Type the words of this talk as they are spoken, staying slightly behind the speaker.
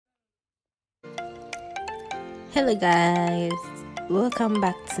Hello guys, welcome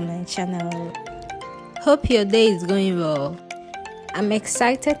back to my channel. Hope your day is going well. I'm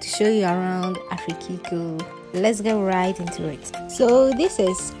excited to show you around Afrikiko. Let's get right into it. So this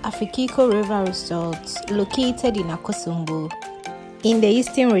is Afrikiko RiverFront, located in Akosombo in the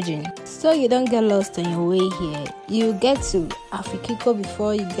eastern region. So you don't get lost on your way here. You get to Afrikiko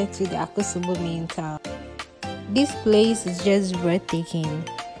before you get to the Akosombo main town. This place is just breathtaking.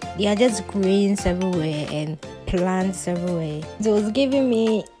 There are just greens everywhere and plants everywhere. It was giving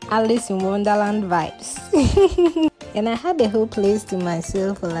me Alice in Wonderland vibes. And I had the whole place to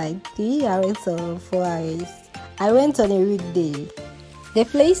myself for like 3 hours or 4 hours. I went on a weekday. The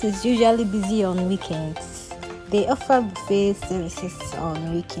place is usually busy on weekends. They offer buffet services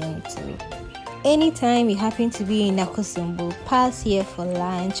on weekends too. Anytime you happen to be in Akosombo, pass here for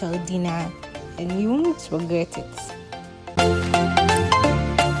lunch or dinner and you won't regret it.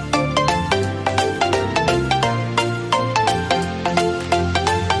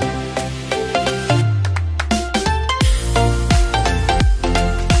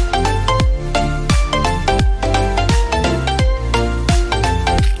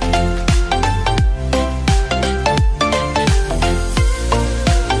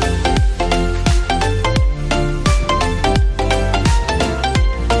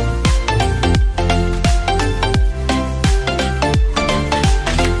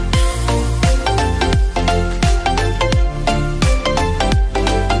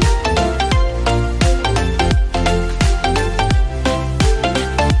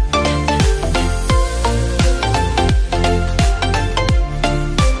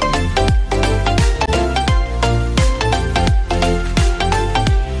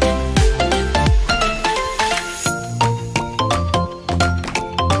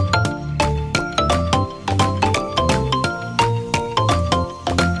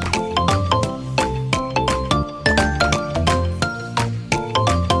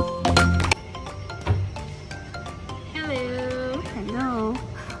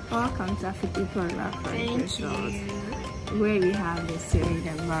 Welcome to Afrikiko RiverFront, where we have the serene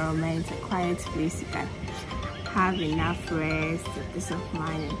environment, a quiet place you can have enough rest, a peace of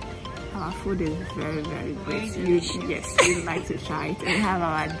mind, and our food is very, very good. You'd like to try it. And we have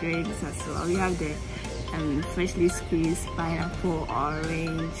our drinks as well. We have the freshly squeezed pineapple,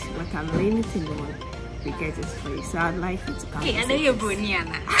 orange, watermelon, anything you want, we get it free. So I'd like you to come. Hey, I know you're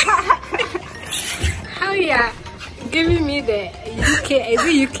Boniana. How you are giving me the UK, is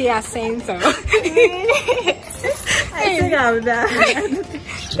it UK accent? I think I'm done.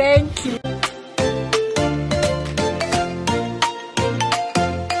 Thank you.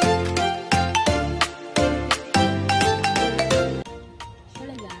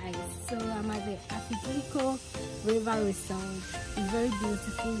 Hello guys, so I'm at the Afrikiko RiverFront. It's very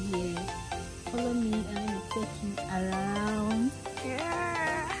beautiful here. Follow me and I will take you around.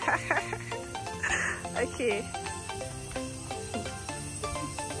 Yeah. Okay.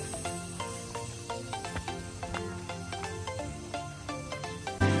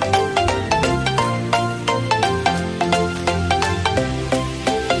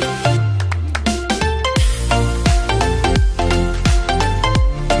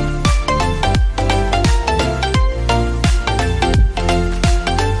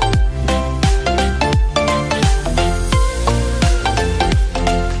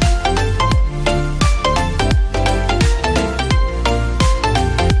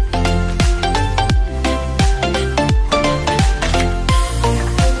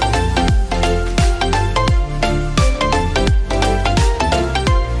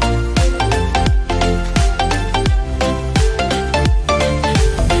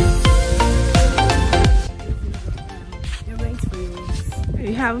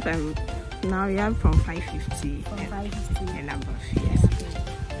 We have now we have from 550 and above. Yes.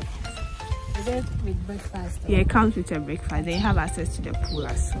 Is it with breakfast? Yeah, it comes with a breakfast. They have access to the pool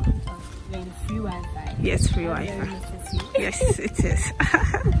as well. Then free Wi-Fi. Yes, free Wi-Fi. Yes, it is.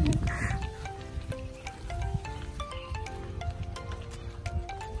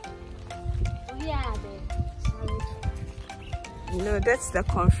 No, that's the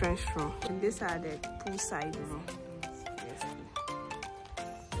conference room. And these are the poolside room. Yes.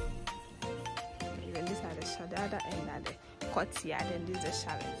 Even these are the other end are the courtyard, and these are the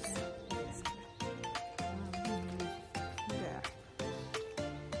chalets. Yes.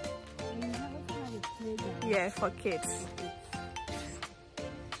 Yeah, for kids.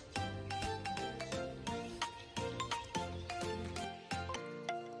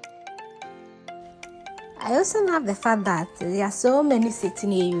 I also love the fact that there are so many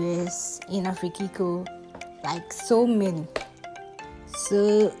sitting areas in Afrikiko, like so many.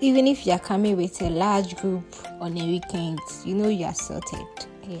 So even if you're coming with a large group on a weekend, you know you're sorted.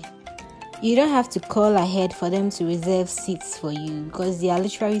 Yeah. You don't have to call ahead for them to reserve seats for you because there are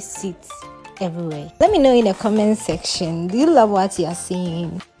literally seats everywhere. Let me know in the comment section, do you love what you're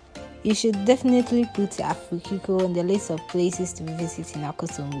seeing? You should definitely put Afrikiko on the list of places to visit in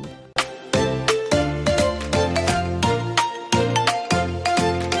Akosombo.